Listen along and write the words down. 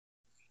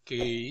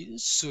Okay,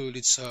 so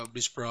let's have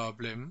this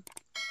problem.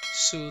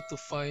 So to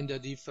find the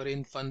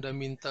different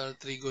fundamental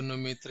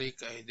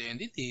trigonometric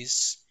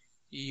identities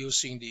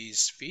using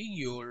this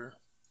figure,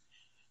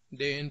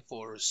 then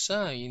for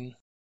sine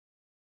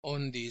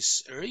on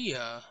this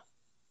area,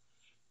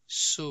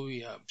 so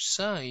we have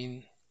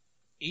sine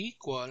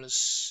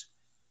equals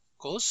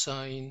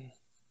cosine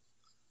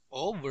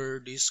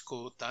over this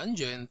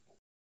cotangent,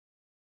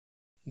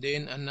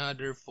 then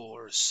another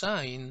for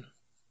sine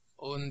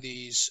on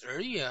this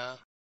area,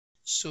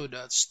 so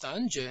that's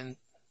tangent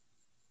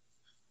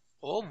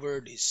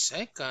over this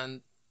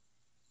secant,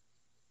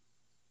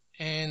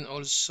 and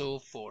also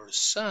for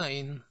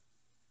sine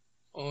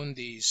on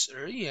this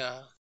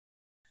area,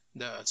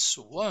 that's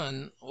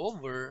 1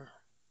 over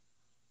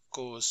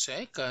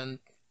cosecant,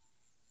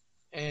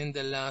 and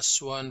the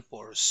last one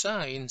for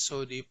sine,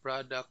 so the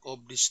product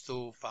of these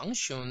two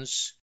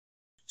functions,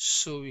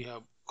 so we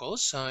have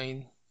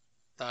cosine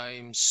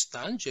times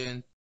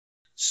tangent.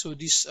 So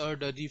these are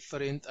the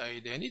different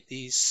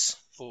identities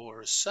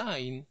for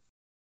sine.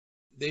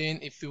 Then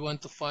if we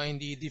want to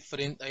find the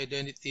different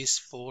identities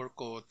for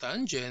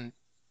cotangent,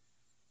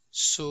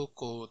 so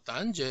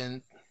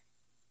cotangent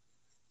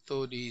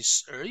to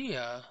this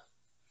area,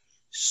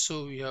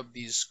 so we have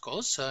this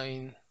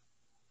cosine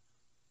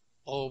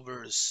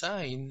over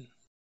sine,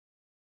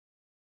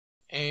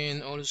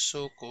 and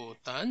also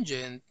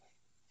cotangent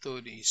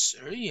to this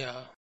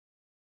area,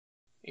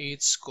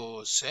 it's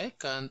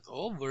cosecant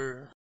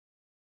over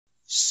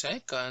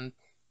secant,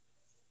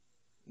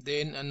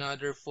 then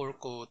another for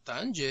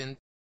cotangent,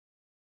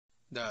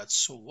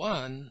 that's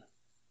 1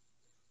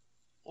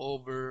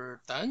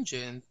 over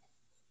tangent,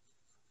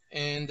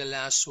 and the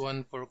last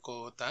one for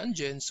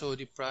cotangent, so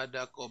the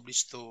product of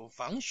these two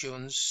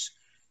functions,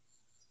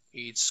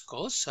 it's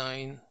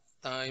cosine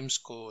times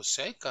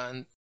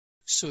cosecant.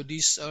 So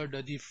these are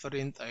the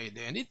different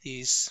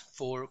identities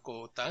for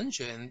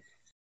cotangent.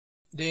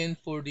 Then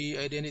for the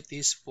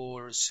identities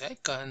for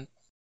secant,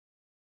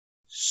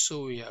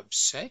 so we have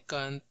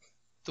secant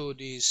to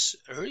this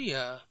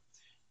area,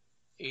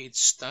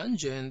 it's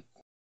tangent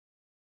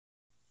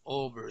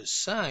over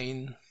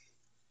sine,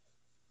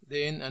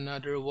 then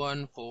another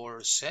one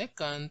for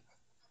secant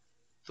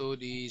to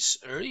this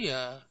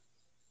area,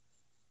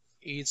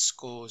 it's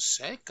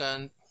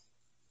cosecant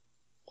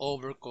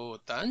over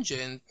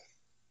cotangent,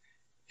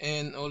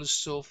 and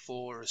also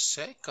for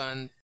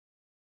secant,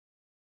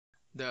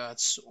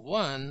 that's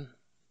 1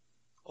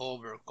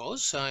 over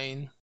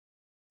cosine,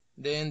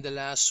 then the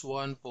last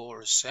one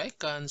for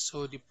secant,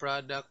 so the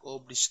product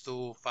of these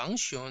two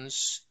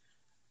functions,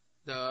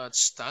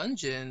 that's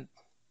tangent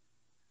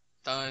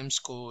times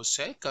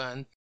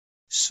cosecant.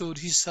 So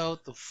this is how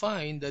to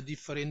find the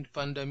different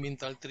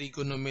fundamental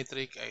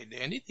trigonometric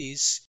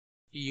identities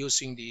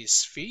using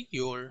this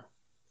figure.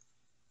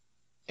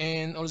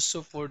 And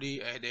also for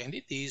the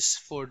identities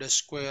for the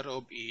square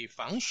of a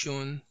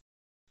function.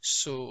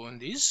 So in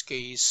this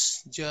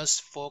case,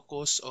 just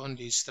focus on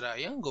this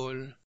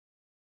triangle.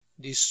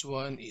 This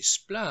one is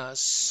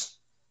plus,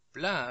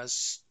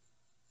 plus,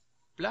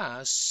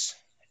 plus,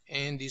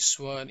 and this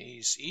one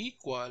is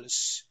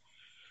equals.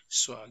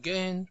 So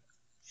again,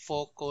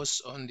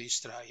 focus on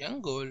this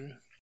triangle.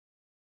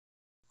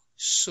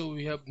 So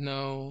we have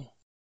now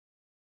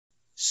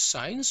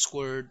sine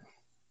squared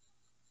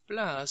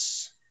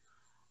plus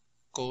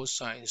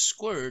cosine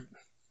squared,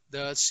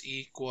 that's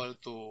equal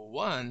to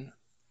 1.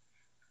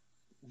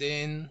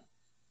 Then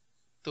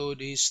to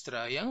this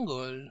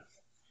triangle,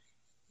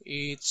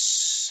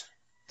 it's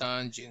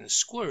tangent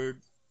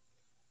squared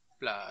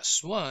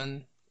plus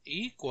 1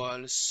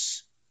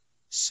 equals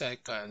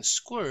secant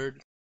squared.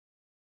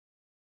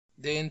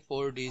 Then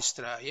for this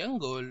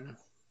triangle,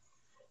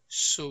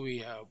 so we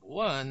have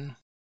 1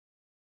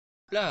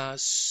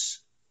 plus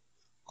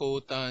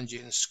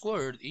cotangent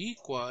squared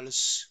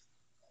equals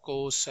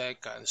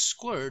cosecant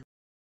squared.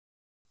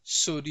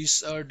 So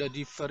these are the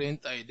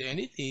different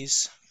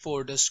identities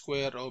for the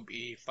square of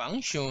a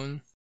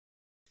function.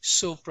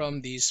 So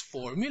from this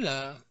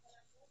formula,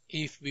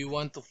 if we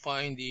want to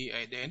find the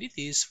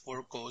identities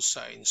for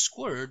cosine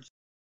squared,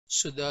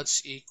 so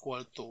that's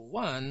equal to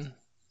 1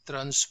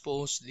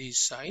 transpose the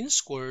sine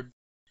squared,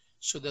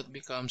 so that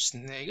becomes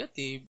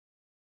negative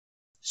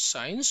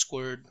sine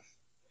squared.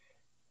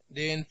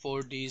 Then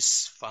for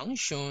this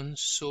function,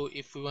 so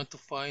if we want to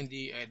find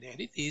the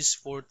identities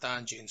for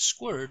tangent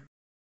squared,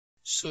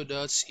 so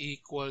that's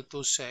equal to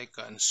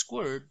secant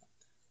squared,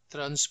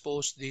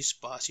 transpose this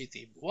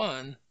positive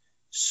 1,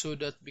 so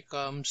that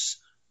becomes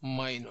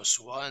minus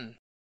 1.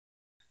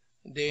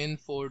 Then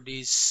for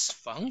this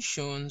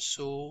function,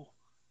 so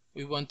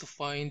we want to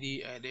find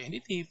the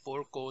identity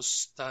for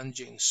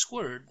cotangent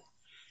squared.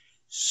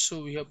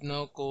 So we have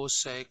now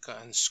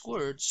cosecant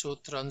squared, so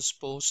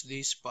transpose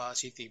this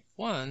positive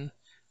 1,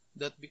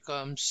 that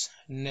becomes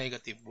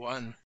negative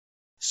 1.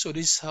 So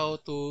this is how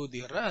to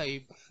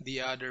derive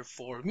the other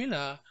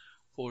formula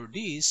for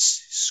this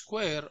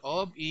square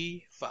of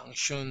a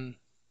function.